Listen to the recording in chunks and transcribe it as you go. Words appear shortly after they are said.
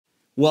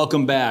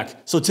Welcome back.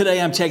 So today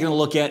I'm taking a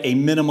look at a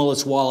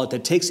minimalist wallet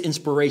that takes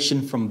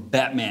inspiration from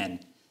Batman.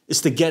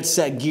 It's the Get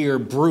Set Gear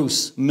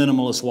Bruce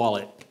Minimalist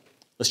Wallet.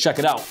 Let's check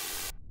it out.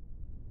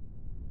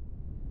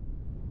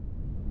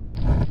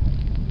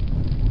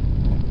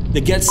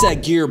 The Get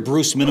Set Gear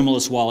Bruce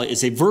Minimalist Wallet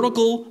is a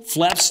vertical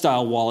flap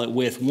style wallet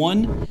with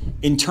one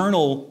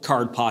internal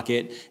card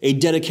pocket, a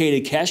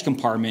dedicated cash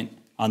compartment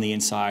on the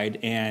inside,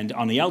 and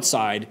on the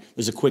outside,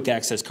 there's a quick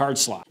access card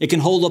slot. It can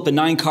hold up to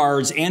 9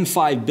 cards and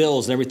 5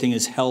 bills, and everything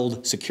is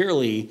held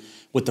securely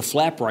with the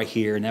flap right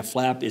here, and that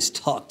flap is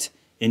tucked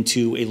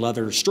into a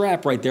leather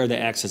strap right there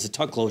that acts as a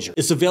tuck closure.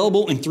 It's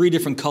available in 3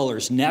 different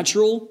colors: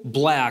 natural,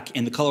 black,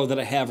 and the color that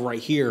I have right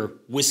here,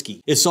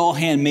 whiskey. It's all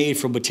handmade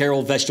from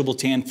Buttero Veg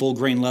Tanned full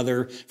grain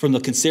leather from the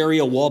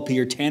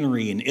Chrispy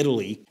tannery in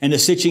Italy. And the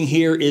stitching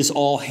here is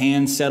all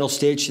hand saddle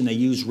stitch, and they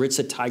use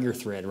Ritza tiger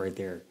thread right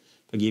there.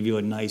 I'll give you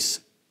a nice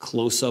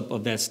close-up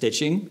of that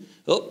stitching.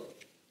 Oh,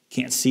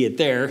 can't see it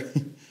there,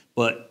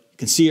 but you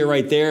can see it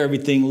right there.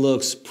 Everything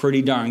looks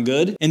pretty darn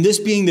good. And this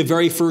being the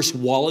very first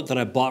wallet that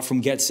I bought from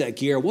Get Set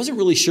Gear, I wasn't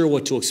really sure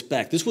what to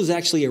expect. This was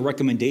actually a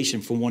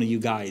recommendation from one of you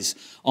guys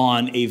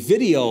on a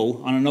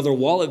video, on another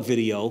wallet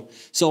video.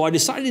 So I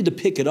decided to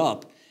pick it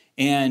up,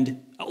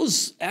 and I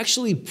was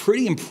actually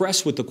pretty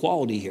impressed with the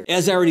quality here.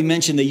 As I already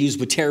mentioned, they use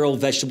Buttero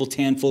Veg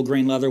Tanned full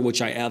grain leather, which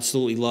I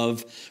absolutely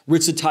love.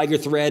 Ritza tiger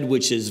thread,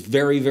 which is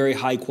very, very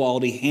high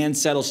quality, hand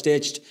saddle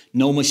stitched,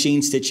 no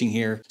machine stitching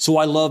here. So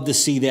I love to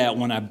see that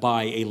when I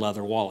buy a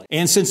leather wallet.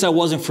 And since I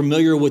wasn't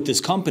familiar with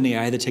this company,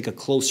 I had to take a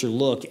closer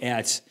look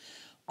at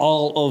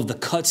all of the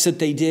cuts that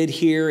they did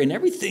here, and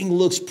everything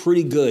looks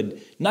pretty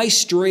good. Nice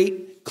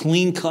straight,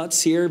 clean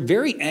cuts here,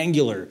 very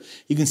angular.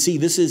 You can see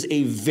this is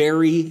a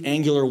very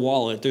angular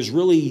wallet. There's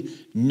really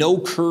no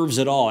curves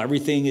at all.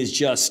 Everything is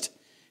just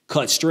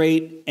cut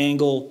straight,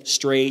 angle,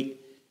 straight.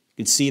 You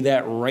can see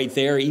that right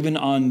there, even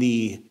on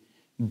the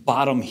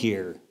bottom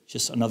here.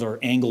 Just another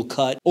angle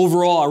cut.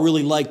 Overall, I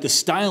really like the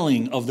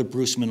styling of the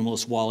Bruce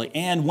Minimalist Wallet.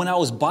 And when I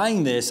was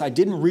buying this, I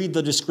didn't read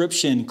the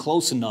description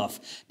close enough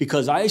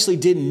because I actually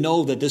didn't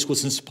know that this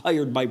was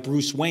inspired by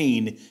Bruce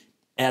Wayne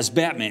as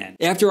Batman.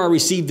 After I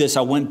received this,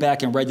 I went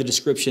back and read the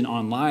description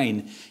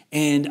online,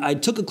 and I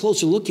took a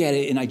closer look at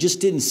it, and I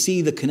just didn't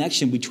see the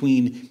connection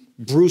between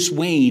Bruce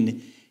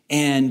Wayne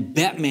and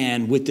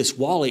Batman with this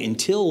wallet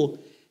until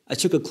I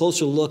took a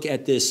closer look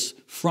at this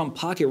front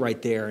pocket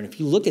right there. And if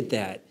you look at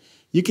that,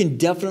 you can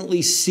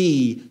definitely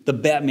see the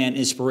Batman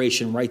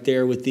inspiration right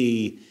there with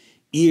the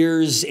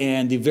ears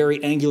and the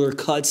very angular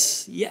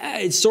cuts. Yeah,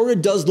 it sort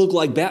of does look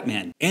like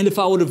Batman. And if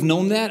I would have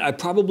known that, I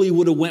probably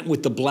would have went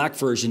with the black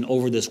version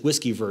over this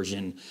whiskey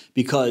version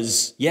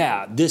because,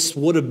 yeah, this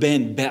would have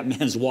been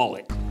Batman's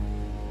wallet.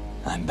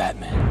 I'm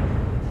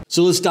Batman.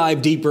 So let's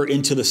dive deeper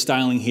into the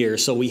styling here.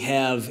 So we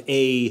have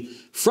a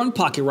front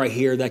pocket right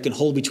here that can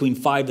hold between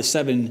 5 to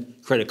 7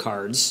 credit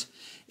cards,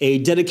 a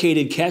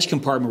dedicated cash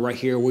compartment right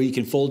here where you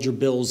can fold your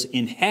bills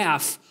in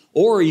half,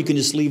 or you can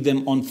just leave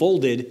them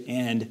unfolded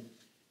and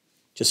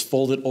just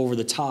fold it over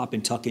the top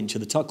and tuck into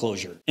the tuck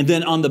closure. And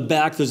then on the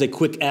back, there's a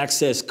quick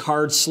access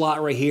card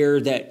slot right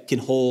here that can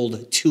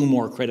hold 2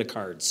 more credit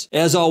cards.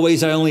 As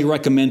always, I only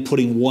recommend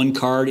putting 1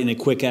 card in a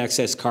quick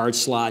access card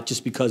slot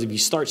just because if you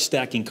start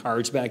stacking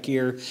cards back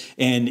here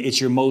and it's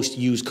your most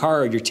used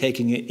card, you're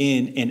taking it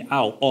in and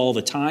out all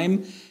the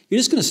time, you're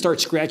just gonna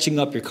start scratching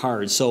up your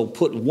cards. So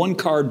put 1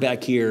 card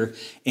back here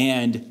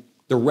and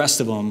the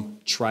rest of them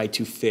try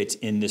to fit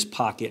in this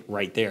pocket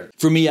right there.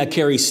 For me, I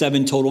carry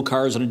 7 total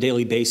cards on a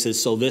daily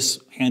basis, so this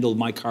handled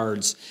my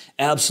cards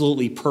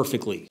absolutely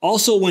perfectly.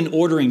 Also, when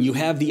ordering, you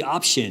have the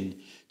option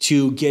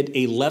to get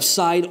a left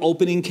side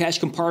opening cash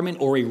compartment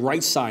or a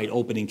right side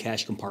opening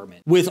cash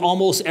compartment. With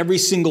almost every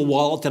single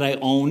wallet that I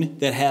own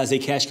that has a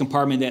cash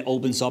compartment that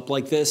opens up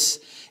like this,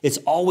 it's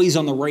always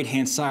on the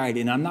right-hand side,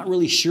 and I'm not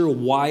really sure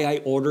why I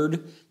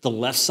ordered the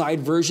left side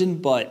version,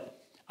 but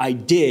I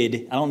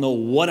did. I don't know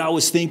what I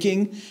was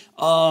thinking.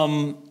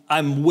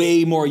 I'm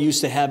way more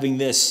used to having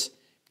this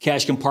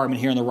cash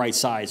compartment here on the right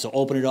side. So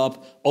open it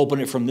up,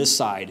 open it from this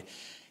side.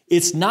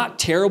 It's not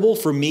terrible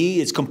for me.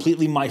 It's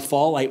completely my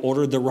fault. I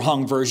ordered the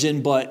wrong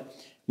version, but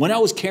when I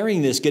was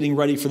carrying this, getting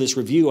ready for this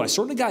review, I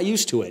sort of got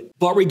used to it.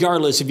 But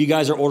regardless, if you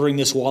guys are ordering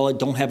this wallet,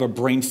 don't have a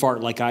brain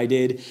fart like I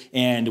did.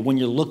 And when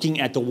you're looking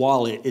at the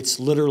wallet, it's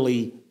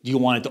literally, do you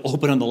want it to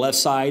open on the left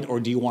side or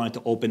do you want it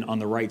to open on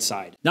the right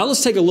side? Now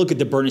let's take a look at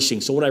the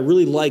burnishing. So what I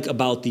really like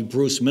about the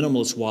Bruce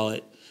Minimalist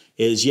Wallet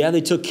is, yeah,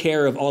 they took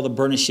care of all the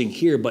burnishing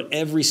here, but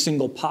every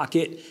single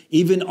pocket,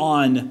 even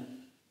on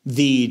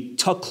the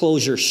tuck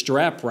closure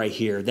strap right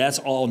here, that's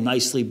all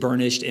nicely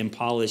burnished and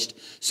polished.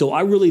 So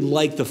I really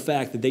like the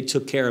fact that they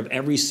took care of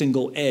every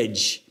single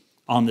edge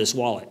on this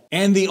wallet.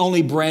 And the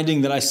only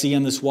branding that I see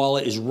on this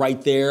wallet is right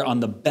there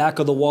on the back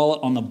of the wallet.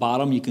 On the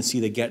bottom, you can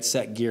see the Get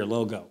Set Gear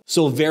logo.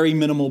 So very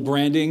minimal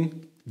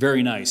branding,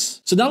 very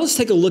nice. So now let's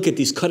take a look at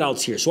these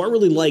cutouts here. So I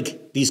really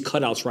like these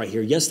cutouts right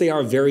here. Yes, they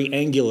are very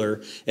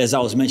angular, as I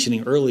was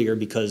mentioning earlier,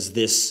 because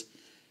this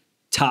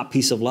top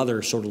piece of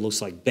leather sort of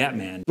looks like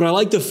Batman. But I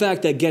like the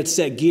fact that Get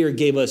Set Gear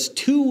gave us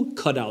 2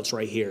 cutouts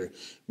right here.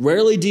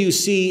 Rarely do you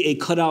see a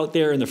cutout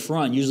there in the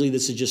front. Usually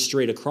this is just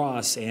straight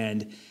across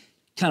and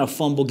kind of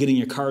fumble getting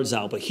your cards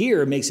out. But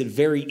here it makes it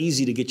very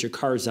easy to get your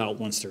cards out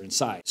once they're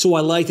inside. So I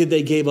like that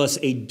they gave us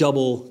a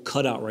double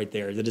cutout right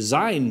there. The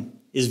design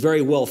is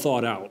very well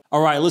thought out.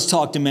 All right, let's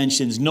talk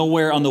dimensions.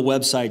 Nowhere on the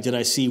website did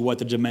I see what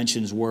the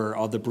dimensions were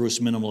of the Bruce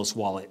Minimalist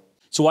Wallet.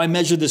 So I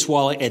measured this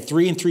wallet at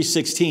 3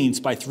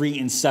 3/16 by 3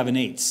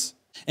 7/8.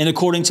 And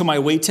according to my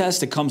weight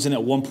test, it comes in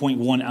at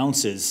 1.1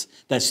 ounces.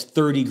 That's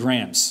 30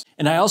 grams.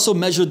 And I also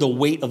measured the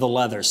weight of the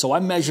leather. So I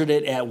measured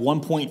it at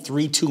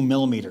 1.32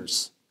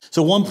 millimeters.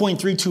 So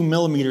 1.32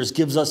 millimeters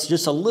gives us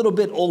just a little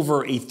bit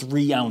over a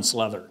 3-ounce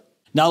leather.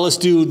 Now let's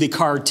do the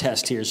card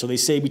test here. So they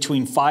say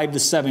between 5 to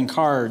 7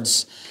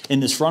 cards in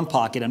this front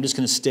pocket. I'm just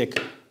going to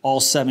stick all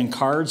 7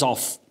 cards, all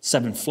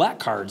 7 flat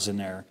cards in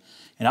there.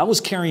 And I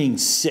was carrying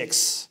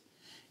 6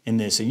 in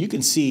this. And you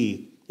can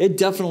see it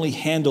definitely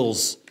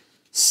handles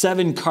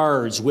 7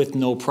 cards with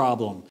no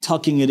problem.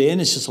 Tucking it in,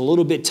 it's just a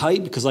little bit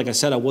tight because like I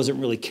said, I wasn't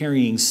really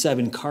carrying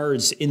 7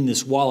 cards in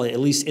this wallet, at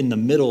least in the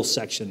middle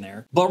section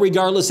there. But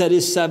regardless, that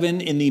is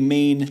 7 in the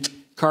main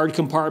card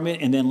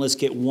compartment. And then let's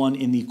get 1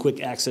 in the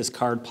quick access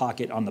card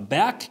pocket on the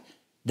back.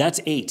 That's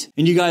 8.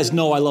 And you guys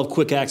know I love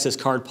quick access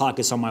card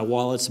pockets on my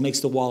wallets. It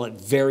makes the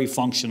wallet very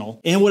functional.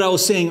 And what I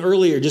was saying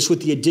earlier, just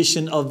with the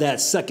addition of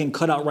that second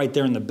cutout right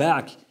there in the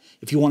back,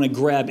 if you want to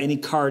grab any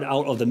card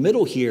out of the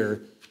middle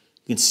here,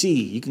 you can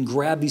see you can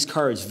grab these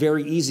cards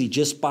very easy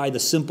just by the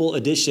simple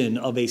addition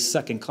of a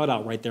second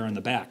cutout right there in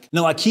the back.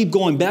 Now I keep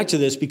going back to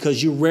this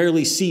because you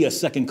rarely see a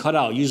second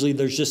cutout. Usually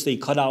there's just a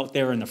cutout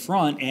there in the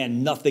front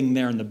and nothing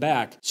there in the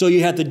back. So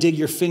you have to dig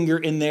your finger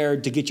in there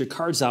to get your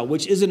cards out,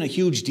 which isn't a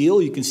huge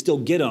deal. You can still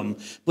get them,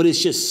 but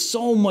it's just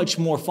so much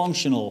more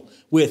functional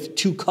with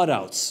 2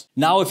 cutouts.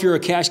 Now if you're a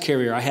cash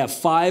carrier, I have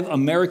 5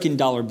 American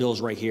dollar bills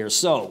right here.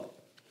 So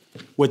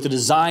with the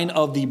design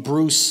of the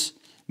Bruce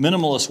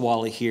Minimalist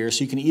Wallet here,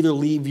 so you can either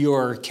leave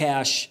your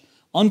cash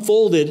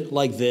unfolded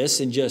like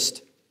this and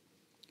just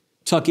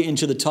tuck it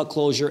into the tuck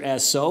closure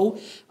as so.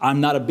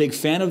 I'm not a big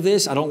fan of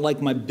this. I don't like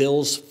my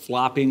bills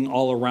flopping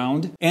all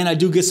around. And I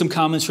do get some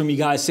comments from you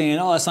guys saying,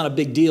 oh, that's not a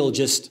big deal.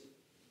 Just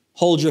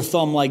hold your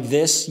thumb like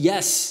this.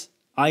 Yes,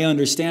 I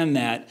understand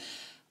that.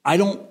 I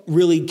don't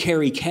really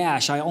carry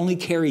cash. I only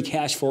carry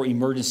cash for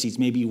emergencies,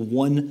 maybe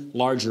 1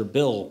 larger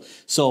bill.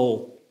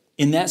 So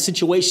in that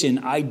situation,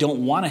 I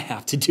don't want to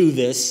have to do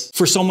this.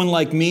 For someone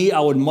like me, I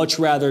would much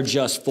rather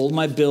just fold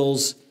my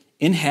bills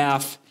in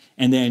half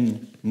and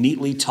then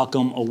neatly tuck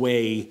them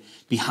away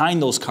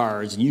behind those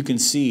cards. And you can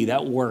see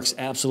that works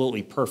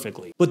absolutely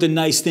perfectly. But the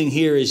nice thing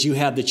here is you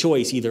have the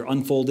choice, either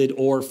unfolded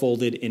or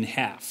folded in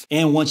half.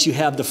 And once you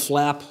have the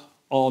flap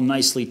all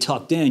nicely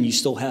tucked in, you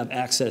still have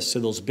access to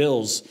those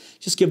bills.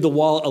 Just give the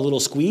wallet a little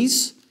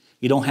squeeze.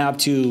 You don't have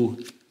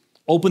to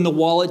open the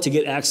wallet to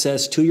get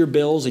access to your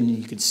bills, and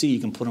you can see you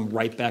can put them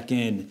right back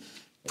in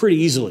pretty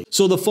easily.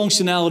 So the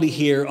functionality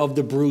here of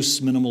the Bruce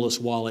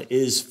Minimalist Wallet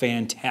is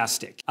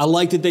fantastic. I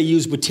like that they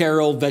use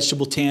Buttero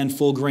Vegetable Tanned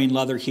full grain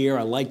leather here.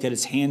 I like that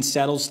it's hand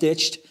saddle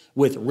stitched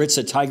with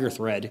Ritza tiger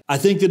thread. I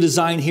think the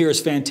design here is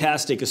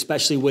fantastic,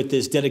 especially with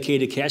this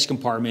dedicated cash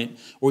compartment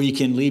where you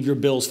can leave your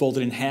bills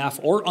folded in half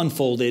or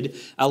unfolded.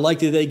 I like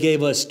that they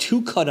gave us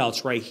 2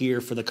 cutouts right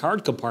here for the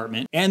card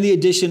compartment and the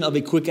addition of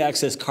a quick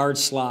access card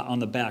slot on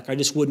the back. I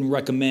just wouldn't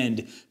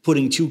recommend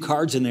putting 2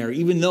 cards in there,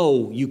 even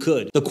though you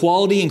could. The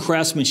quality and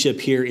craftsmanship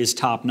here is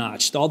top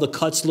notch. All the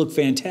cuts look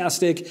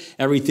fantastic.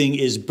 Everything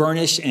is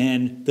burnished,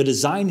 and the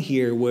design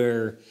here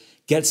where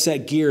Get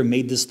Set Gear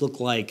made this look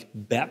like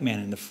Batman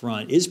in the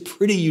front is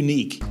pretty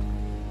unique.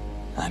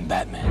 I'm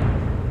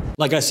Batman.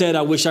 Like I said,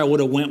 I wish I would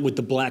have went with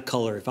the black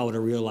color if I would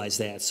have realized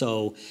that.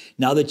 So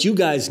now that you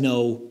guys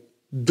know,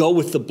 go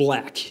with the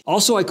black.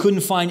 Also, I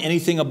couldn't find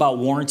anything about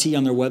warranty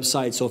on their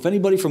website. So if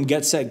anybody from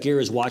Get Set Gear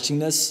is watching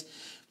this,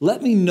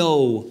 let me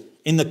know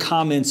in the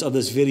comments of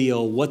this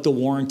video what the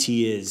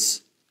warranty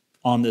is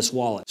on this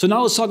wallet. So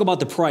now let's talk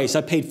about the price.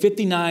 I paid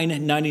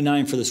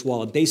 $59.99 for this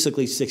wallet,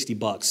 basically 60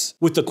 bucks.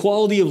 With the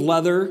quality of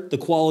leather, the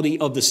quality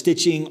of the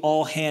stitching,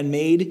 all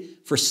handmade,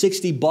 for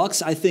 60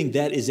 bucks, I think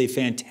that is a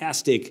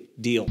fantastic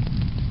deal.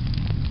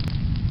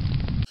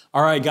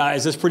 All right,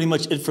 guys, that's pretty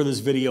much it for this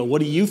video. What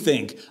do you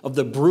think of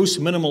the Bruce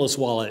Minimalist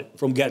Wallet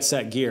from Get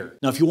Set Gear?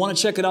 Now, if you want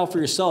to check it out for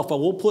yourself, I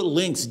will put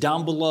links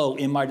down below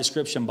in my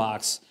description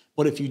box.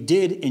 But if you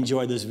did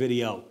enjoy this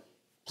video,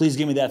 please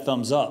give me that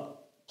thumbs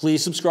up.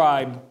 Please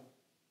subscribe.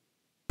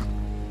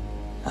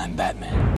 I'm Batman.